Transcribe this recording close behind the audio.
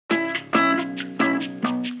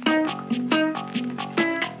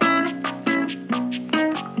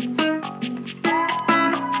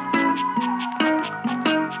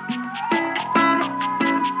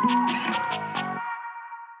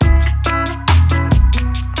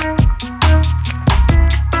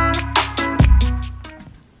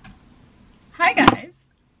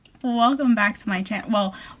welcome back to my channel.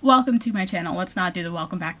 Well, welcome to my channel. Let's not do the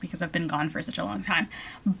welcome back because I've been gone for such a long time.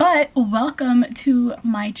 But welcome to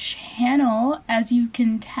my channel. As you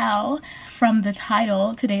can tell from the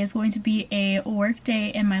title, today is going to be a work day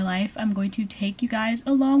in my life. I'm going to take you guys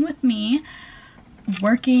along with me,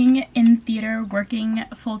 working in theater, working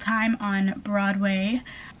full-time on Broadway.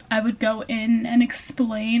 I would go in and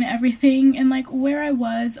explain everything and like where I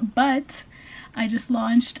was, but I just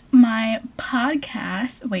launched my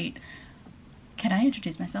podcast. Wait, can I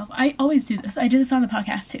introduce myself? I always do this. I did this on the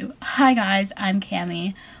podcast too. Hi guys, I'm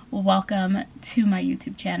Cami. Welcome to my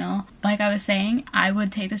YouTube channel. Like I was saying, I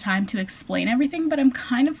would take the time to explain everything, but I'm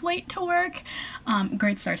kind of late to work.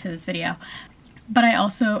 Great start to this video. But I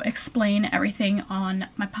also explain everything on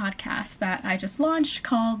my podcast that I just launched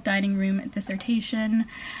called Dining Room Dissertation.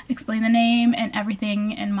 Explain the name and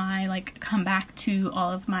everything and my like comeback to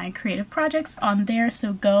all of my creative projects on there.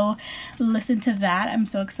 So go listen to that. I'm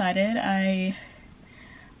so excited. I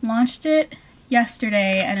launched it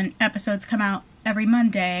yesterday and episodes come out every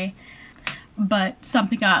Monday. But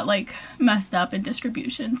something got like messed up in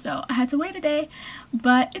distribution, so I had to wait a day,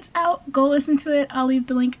 but it's out. Go listen to it. I'll leave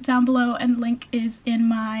the link down below, and the link is on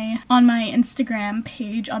my Instagram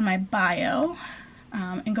page on my bio.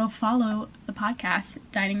 And go follow the podcast,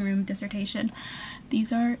 Dining Room Dissertation.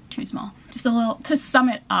 These are too small. Just a little to sum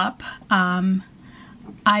it up.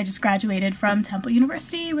 I just graduated from Temple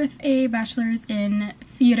University with a bachelor's in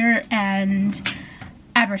theater and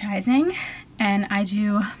advertising. And I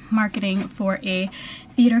do marketing for a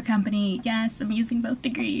theater company. Yes, I'm using both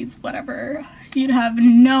degrees, whatever. You'd have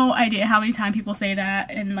no idea how many times people say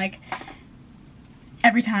that, and like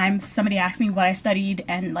every time somebody asks me what I studied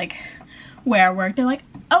and like where I work, they're like,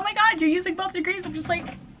 oh my god, you're using both degrees. I'm just like,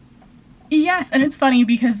 yes. And it's funny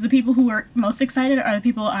because the people who are most excited are the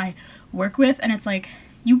people I work with, and it's like,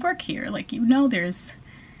 you work here, like, you know, there's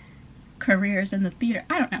careers in the theater.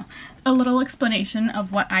 I don't know. A little explanation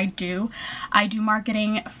of what I do. I do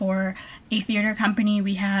marketing for a theater company.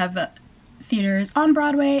 We have theaters on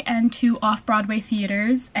Broadway and 2 off-Broadway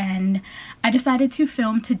theaters, and I decided to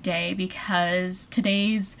film today because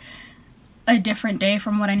today's a different day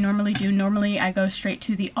from what I normally do. Normally I go straight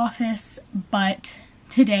to the office, but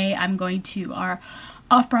today I'm going to our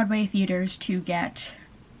off-Broadway theaters to get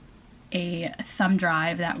a thumb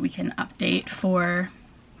drive that we can update for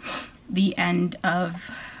the end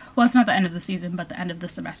of, well, it's not the end of the season, but the end of the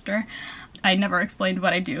semester. I never explained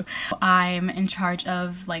what I do. I'm in charge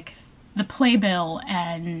of like the playbill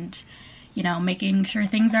and, you know, making sure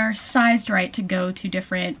things are sized right to go to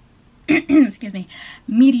different excuse me,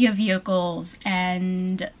 media vehicles.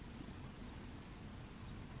 And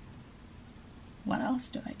what else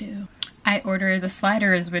do I do? I order the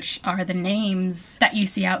sliders, which are the names that you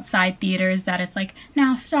see outside theaters, that it's like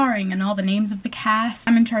now starring and all the names of the cast.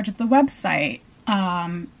 I'm in charge of the website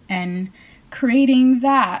and creating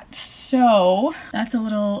that. So that's a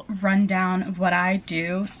little rundown of what I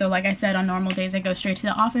do. So like I said, on normal days I go straight to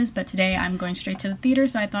the office, but today I'm going straight to the theater,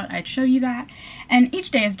 so I thought I'd show you that. And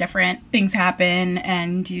each day is different. Things happen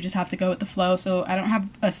and you just have to go with the flow. So I don't have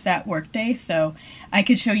a set work day, so I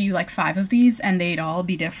could show you like 5 of these and they'd all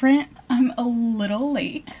be different. I'm a little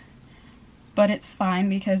late, but it's fine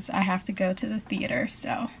because I have to go to the theater,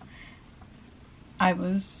 so I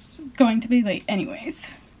was going to be late anyways.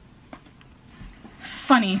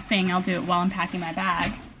 Funny thing, I'll do it while I'm packing my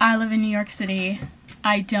bag. I live in New York City.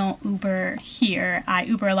 I don't Uber here. I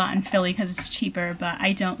Uber a lot in Philly because it's cheaper, but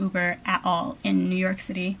I don't Uber at all in New York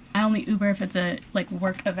City. I only Uber if it's a like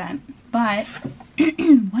work event. But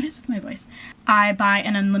what is with my voice? I buy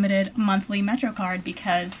an unlimited monthly Metro card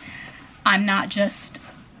because I'm not just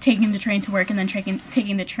taking the train to work and then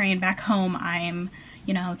taking the train back home. I'm,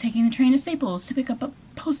 you know, taking the train to Staples to pick up a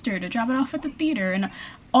poster to drop it off at the theater and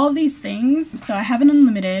all these things. So I have an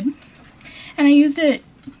unlimited, and I used it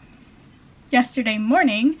yesterday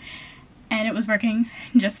morning and it was working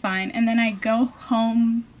just fine. And then I go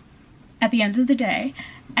home at the end of the day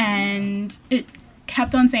and it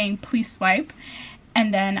kept on saying please swipe,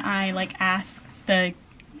 and then I like asked the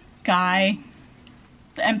guy,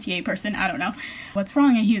 the MTA person, I don't know what's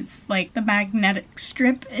wrong, and he's like, the magnetic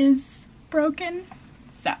strip is broken.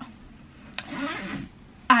 So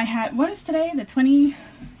I had, what is today, the 20,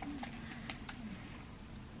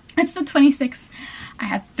 it's the 26th. I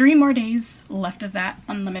have 3 more days left of that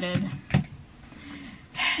unlimited,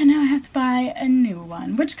 and now I have to buy a new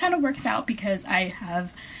one, which kind of works out because I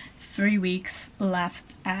have 3 weeks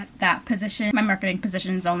left at that position. My marketing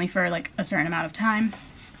position is only for like a certain amount of time.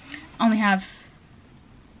 Only have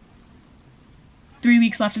 3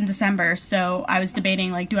 weeks left in December, so I was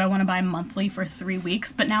debating, like, do I want to buy monthly for 3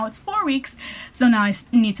 weeks? But now it's 4 weeks, so now I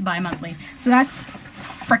need to buy monthly. So that's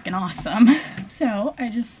freaking awesome. So I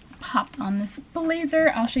just popped on this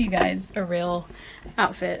blazer. I'll show you guys a real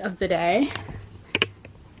outfit of the day.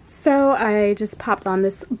 So I just popped on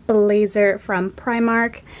this blazer from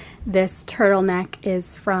Primark. This turtleneck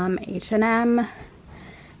is from H&M.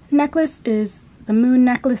 Necklace is the moon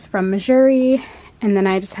necklace from Missouri. And then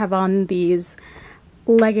I just have on these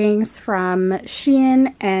leggings from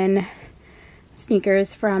Shein and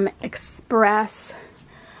sneakers from Express.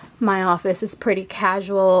 My office is pretty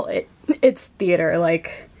casual. It's theater.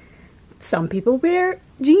 Like, some people wear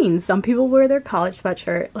jeans, some people wear their college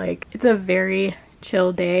sweatshirt. Like, it's a very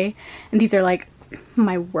chill day. And these are like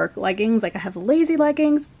my work leggings. Like, I have lazy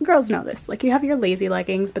leggings. Girls know this. Like, you have your lazy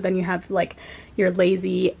leggings, but then you have like your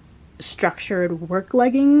lazy structured work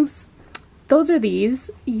leggings. Those are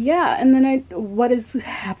these. Yeah. And then what is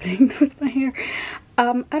happening with my hair?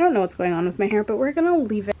 I don't know what's going on with my hair, but we're gonna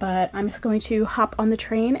leave it. But I'm just going to hop on the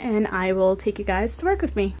train and I will take you guys to work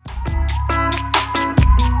with me.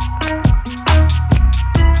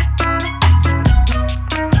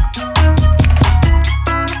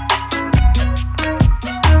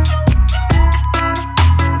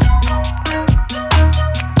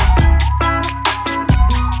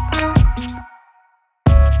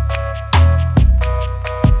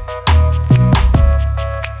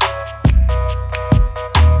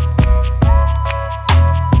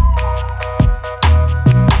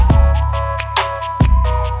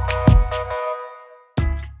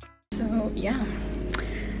 Yeah,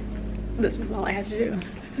 this is all I had to do.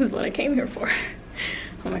 This is what I came here for.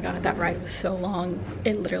 Oh my god, that ride was so long.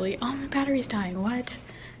 It literally, oh, my battery's dying, what?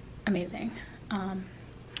 Amazing.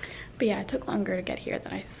 But yeah, it took longer to get here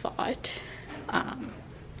than I thought.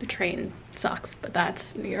 The train sucks, but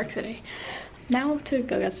that's New York City. Now to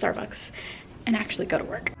go get Starbucks and actually go to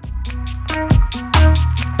work.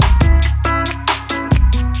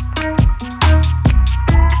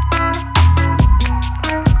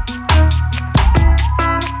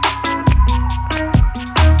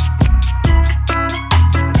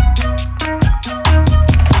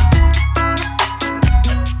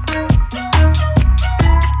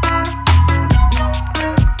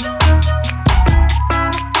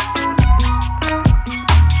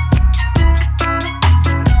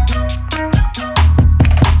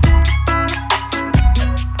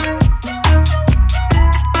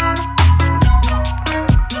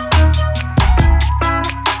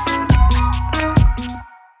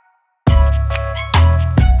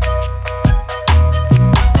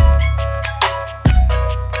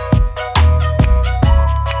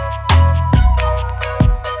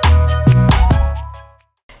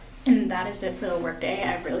 That is it for the workday.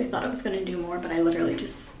 I really thought I was going to do more, but I literally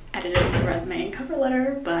just edited the resume and cover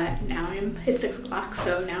letter, but now it's 6 o'clock,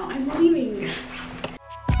 so now I'm leaving.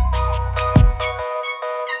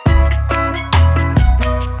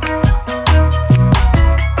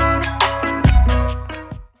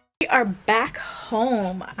 We are back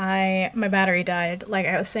home. My battery died, like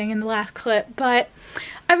I was saying in the last clip, but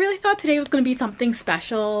I really thought today was going to be something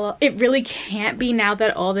special. It really can't be now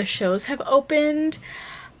that all the shows have opened.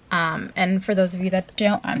 And for those of you that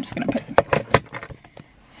don't, I'm just gonna put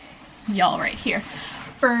y'all right here.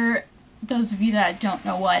 For those of you that don't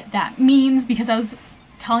know what that means, because I was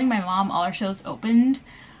telling my mom all our shows opened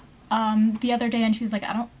the other day and she was like,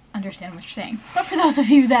 I don't understand what you're saying. But for those of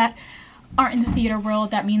you that aren't in the theater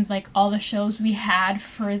world, that means like all the shows we had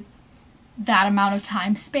for that amount of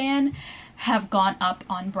time span have gone up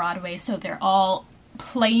on Broadway, so they're all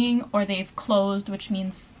playing or they've closed, which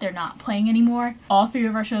means they're not playing anymore. All 3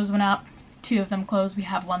 of our shows went up, 2 of them closed, we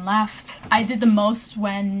have 1 left. I did the most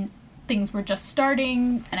when things were just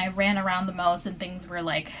starting and I ran around the most, and things were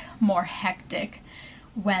like more hectic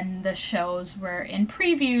when the shows were in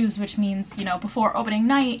previews, which means, you know, before opening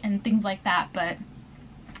night and things like that. But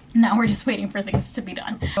now we're just waiting for things to be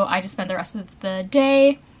done. So I just spent the rest of the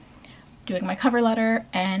day doing my cover letter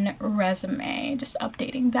and resume, just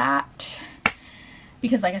updating that.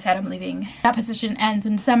 Because like I said, I'm leaving. That position ends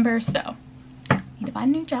in December, so I need to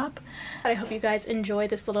find a new job. I hope you guys enjoy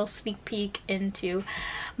this little sneak peek into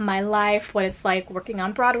my life, what it's like working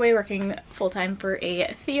on Broadway, working full-time for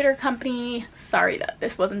a theater company. Sorry that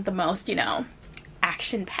this wasn't the most, you know,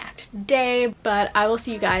 action-packed day, but I will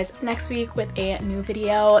see you guys next week with a new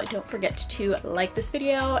video. Don't forget to like this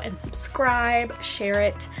video and subscribe, share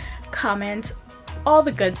it, comment, all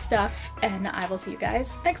the good stuff, and I will see you guys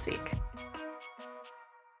next week.